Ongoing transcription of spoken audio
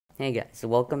Hey guys,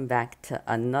 welcome back to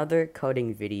another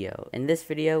coding video. In this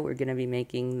video, we're going to be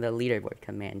making the leaderboard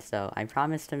command. So I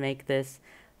promised to make this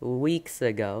weeks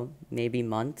ago, maybe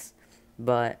months,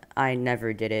 but I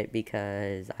never did it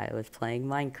because I was playing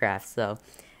Minecraft. So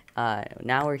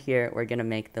now we're here, we're going to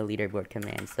make the leaderboard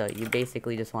command. So you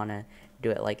basically just want to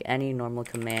do it like any normal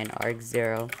command,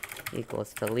 arg0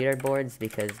 equals to leaderboards,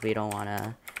 because we don't want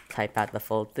to type out the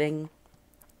full thing.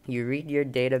 You read your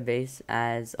database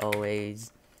as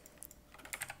always.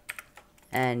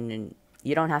 And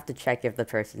you don't have to check if the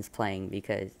person's playing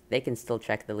because they can still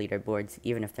check the leaderboards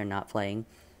even if they're not playing.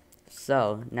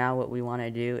 So now what we want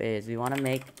to do is we want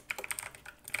to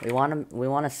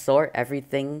sort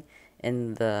everything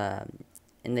in the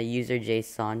user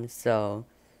JSON, so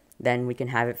then we can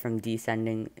have it from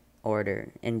descending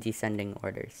order in descending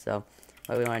order. So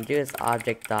what we want to do is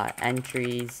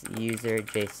object.entries user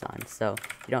JSON. So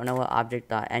if you don't know what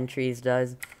object.entries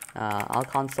does, I'll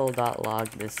console.log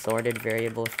this sorted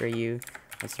variable for you.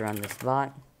 Let's run this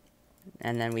bot.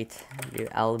 And then we do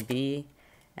lb.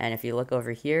 And if you look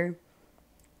over here,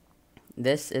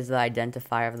 this is the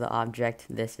identifier of the object.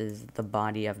 This is the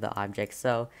body of the object.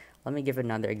 So let me give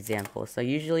another example. So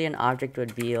usually an object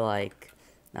would be like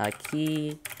a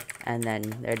key, and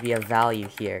then there'd be a value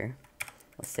here.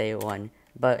 Let's say 1.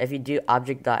 But if you do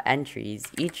object.entries,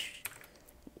 each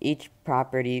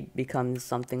property becomes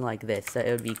something like this. So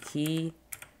it would be key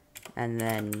and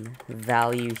then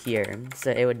value here.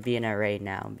 So it would be an array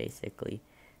now, basically.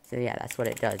 So yeah, that's what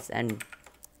it does. And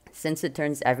since it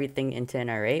turns everything into an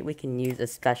array, we can use a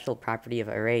special property of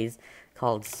arrays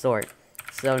called sort.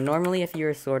 So normally if you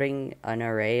were sorting an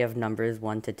array of numbers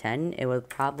 1 to 10, it would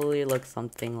probably look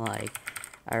something like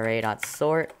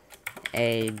array.sort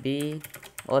a, b.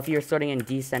 Well, if you're sorting in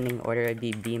descending order, it'd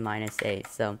be b minus a.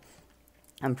 So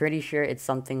I'm pretty sure it's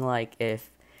something like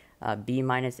if b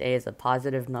minus a is a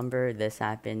positive number, this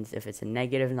happens. If it's a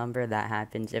negative number, that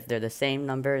happens. If they're the same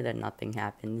number, then nothing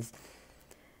happens.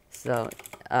 So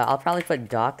I'll probably put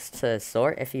docs to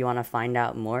sort if you want to find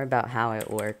out more about how it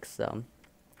works. So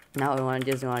now what we want to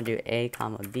do is we want to do a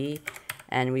comma b,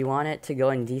 and we want it to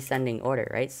go in descending order,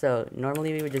 right? So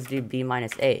normally we would just do b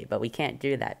minus a, but we can't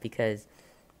do that because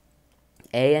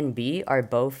a and b are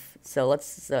both. So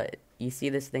you see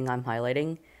this thing I'm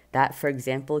highlighting? That, for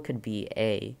example, could be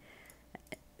a.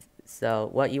 So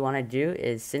what you want to do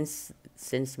is, since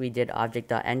we did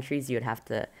object.entries, you would have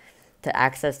to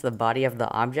access the body of the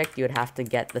object, you would have to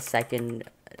get the second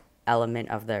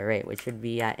element of the array, which would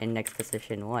be at index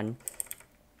position 1.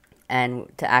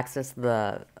 And to access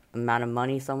the amount of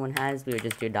money someone has, we would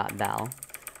just do .val.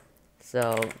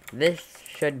 So this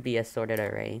should be a sorted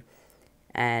array.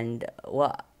 And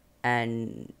what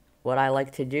I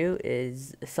like to do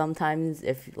is sometimes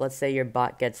if, let's say, your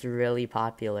bot gets really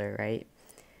popular, right?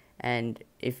 And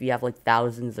if you have like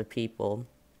thousands of people,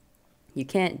 you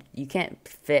can't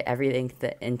fit everything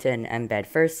into an embed.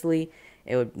 Firstly,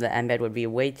 the embed would be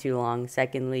way too long.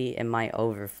 Secondly, it might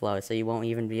overflow, so you won't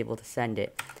even be able to send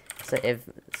it.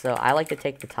 So I like to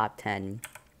take the top 10.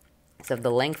 So if the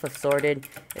length of sorted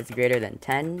is greater than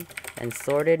 10, then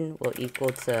sorted will equal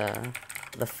to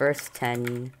the first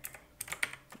 10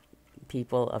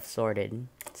 people of sorted.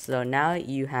 So now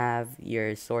you have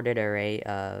your sorted array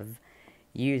of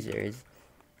users.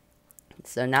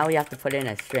 So now we have to put in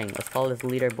a string. Let's call this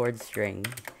leaderboard string.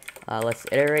 Let's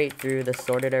iterate through the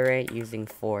sorted array using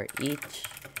for each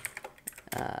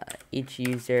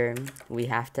user. We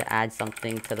have to add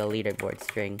something to the leaderboard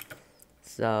string.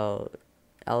 So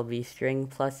lb string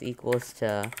plus equals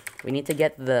to, we need to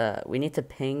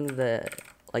ping the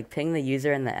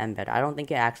user in the embed. I don't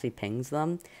think it actually pings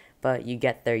them, but you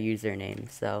get their username.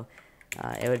 So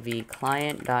it would be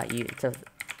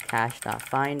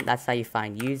client.cache.find. That's how you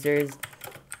find users.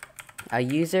 A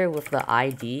user with the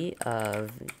ID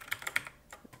of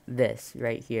this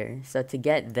right here. So to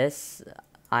get this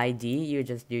ID, you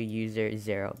just do user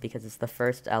 0 because it's the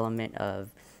first element of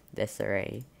this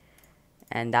array.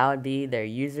 And that would be their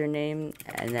username,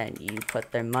 and then you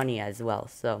put their money as well.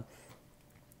 So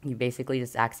you basically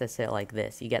just access it like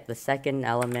this. You get the second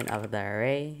element of the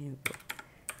array,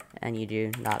 and you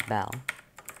do .val.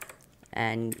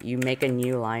 And you make a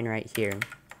new line right here,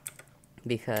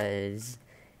 because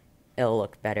it'll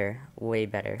look better, way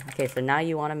better. Okay, so now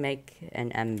you want to make an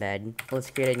embed.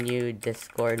 Let's create a new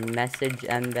Discord message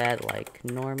embed like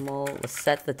normal. Let's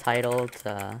set the title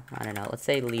to, I don't know, let's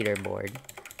say leaderboard.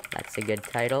 That's a good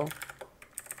title.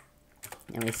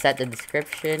 And we set the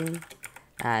description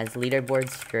as leaderboard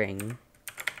string.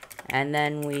 And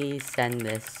then we send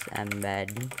this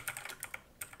embed.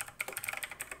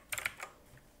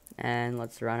 And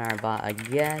let's run our bot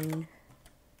again.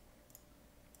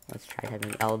 let's try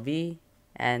typing LB,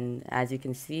 and as you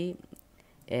can see,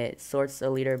 it sorts a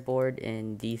leaderboard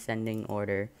in descending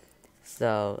order.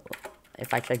 So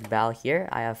if I check Val here,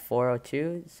 I have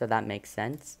 402, so that makes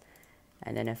sense.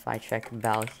 And then if I check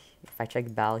Val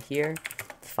here,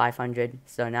 it's 500.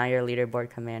 So now your leaderboard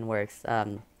command works.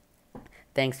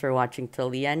 Thanks for watching till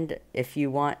the end. If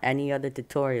you want any other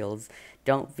tutorials,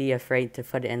 don't be afraid to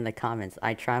put it in the comments.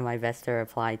 I try my best to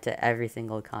reply to every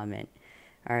single comment.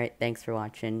 Alright, thanks for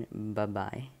watching.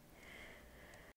 Bye-bye.